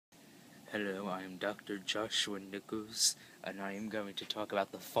Hello, I am Dr. Joshua Nichols, and I am going to talk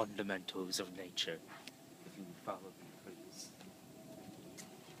about the fundamentals of nature. If you would follow me, please.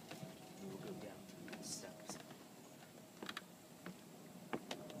 We will go down the steps.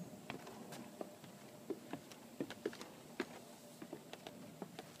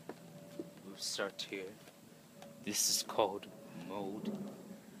 We'll start here. This is called mold,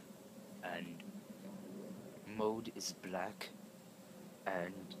 and mold is black,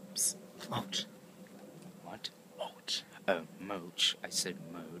 and mulch. What? Mulch. Oh, mulch. I said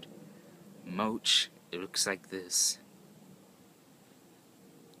mode. Mulch, it looks like this.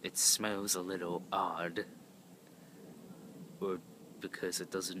 It smells a little odd, or because it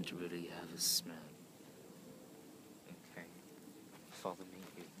doesn't really have a smell. Okay, follow me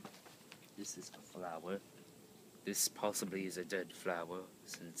here. This is a flower. This possibly is a dead flower,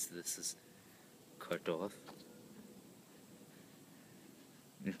 since this is cut off.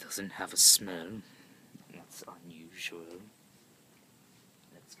 It doesn't have a smell. That's unusual.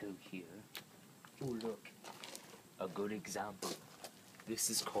 Let's go here. Oh, look. A good example.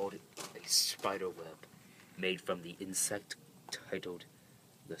 This is called a spider web, made from the insect titled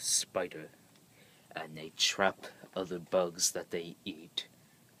the spider, and they trap other bugs that they eat.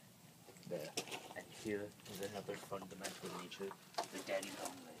 There. And here is another fundamental nature, the daddy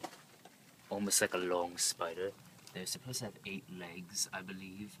long leg. Almost like a long spider. They're supposed to have 8 legs, I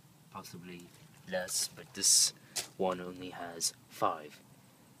believe, possibly less, but this one only has 5.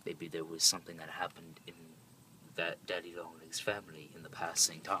 Maybe there was something that happened in that daddy long legs family in the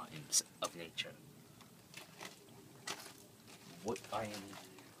passing times of nature. What I am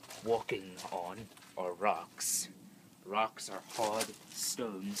walking on are rocks. Rocks are hard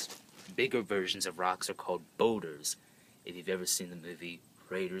stones. Bigger versions of rocks are called boulders. If you've ever seen the movie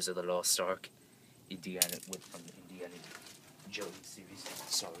Raiders of the Lost Ark, Indiana went from the Indiana Jones series.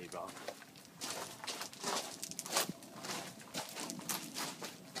 Sorry, Rock.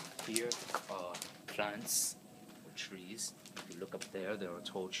 Here are plants or trees. If you look up there, there are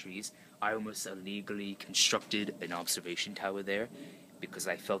tall trees. I almost illegally constructed an observation tower there because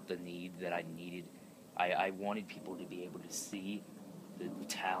I felt the need that I needed. I wanted people to be able to see the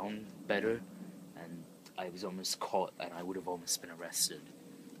town better, and I was almost caught, and I would have almost been arrested.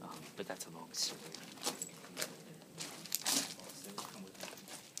 But that's a long story.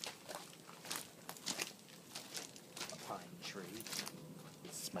 A pine tree.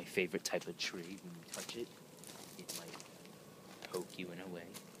 This is my favorite type of tree. When you touch it, it might poke you in a way.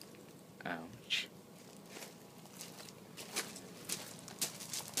 Ouch.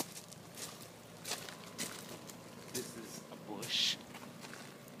 This is a bush.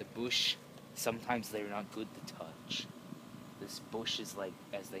 The bush, sometimes they're not good to touch. This bush is like,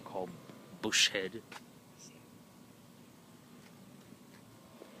 as they call, bush head.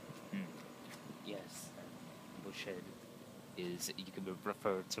 Yes, bush head is, you can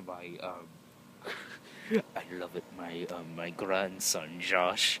refer to my, I love it, my grandson,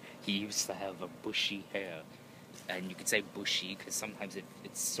 Josh. He used to have a bushy hair. And you could say bushy, because sometimes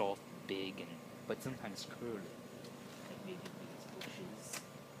it's soft, big, but sometimes curly. And maybe these bushes.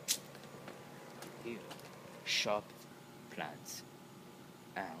 Here, sharp plants.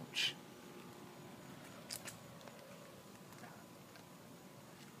 Ouch.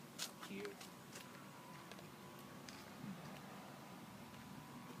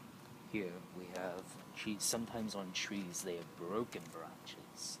 Here we have trees. Sometimes on trees they have broken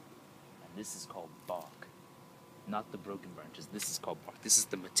branches, and this is called bark. Not the broken branches. This is called bark. This is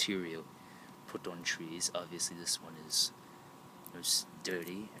the material put on trees. Obviously, this one is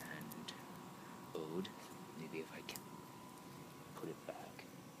dirty and old. Maybe if I can put it back.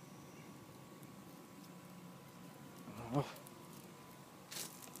 Oh.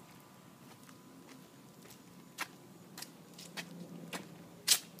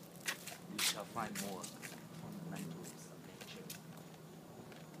 We shall find more fundamentals of nature.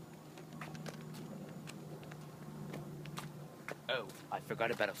 Oh, I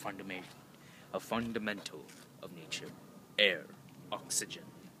forgot about a fundamental of nature. Air, oxygen,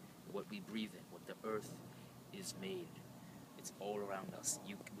 what we breathe in, what the earth is made. It's all around us.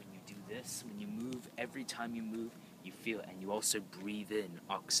 When you do this, when you move, every time you move, you feel it, and you also breathe in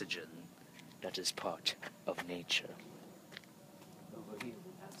oxygen. That is part of nature. Over here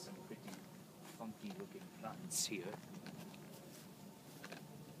we have some pretty funky looking plants here.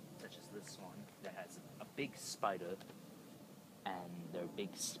 Such as this one that has a big spider and their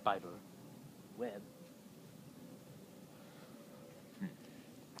big spider web.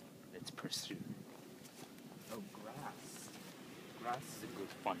 Let's pursue. Oh, grass. Grass is a good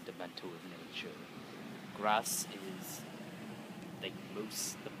fundamental of nature. Grass is like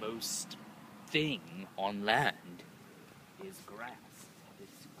the most thing on land is grass.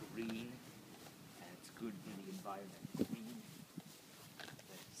 It's green and it's good for the environment. Green.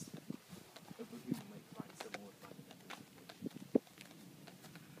 This. Over here you might find some more fundamentals.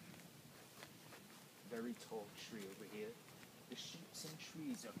 Very tall tree over here. The shapes and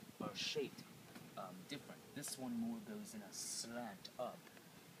trees are shaped different. This one more goes in a slant up,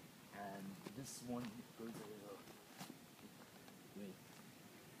 and this one goes a little.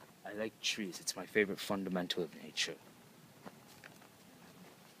 I like trees. It's my favorite fundamental of nature.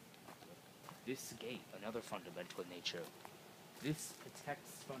 This gate, another fundamental of nature. This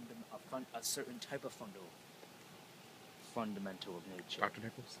protects a certain type of fundamental of nature. Dr.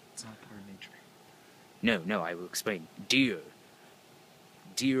 Nichols, it's not part of nature. No, I will explain. Deer.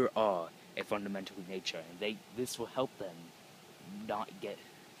 Deer are a fundamental of nature, and this will help them not get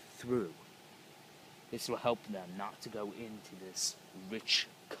through. This will help them not to go into this rich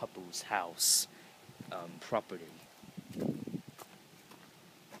couple's house property.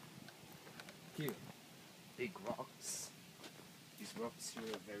 Here, big rocks. These rocks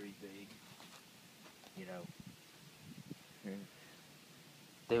here are very big. You know.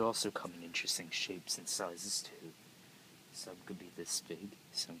 They also come in interesting shapes and sizes too. Some could be this big,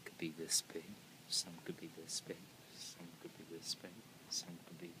 some could be this big, some could be this big, some could be this big, some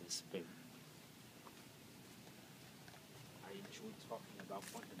could be this big. I enjoy talking about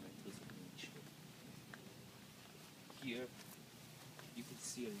fundamentals of nature. Here, you can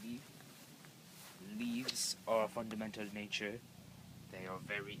see a leaf. Leaves are a fundamental of nature. They are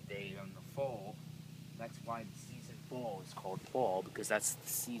in the fall. That's why the season fall is called fall, because that's the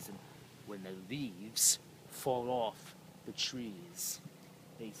season when the leaves fall off the trees.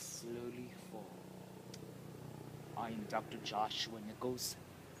 They slowly fall. I'm Dr. Joshua Nichols.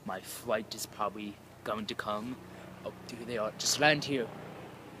 My flight is probably going to come. Oh, here they are. Just land here.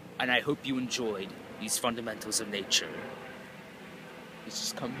 And I hope you enjoyed these fundamentals of nature. Let's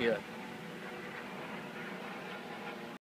just come here.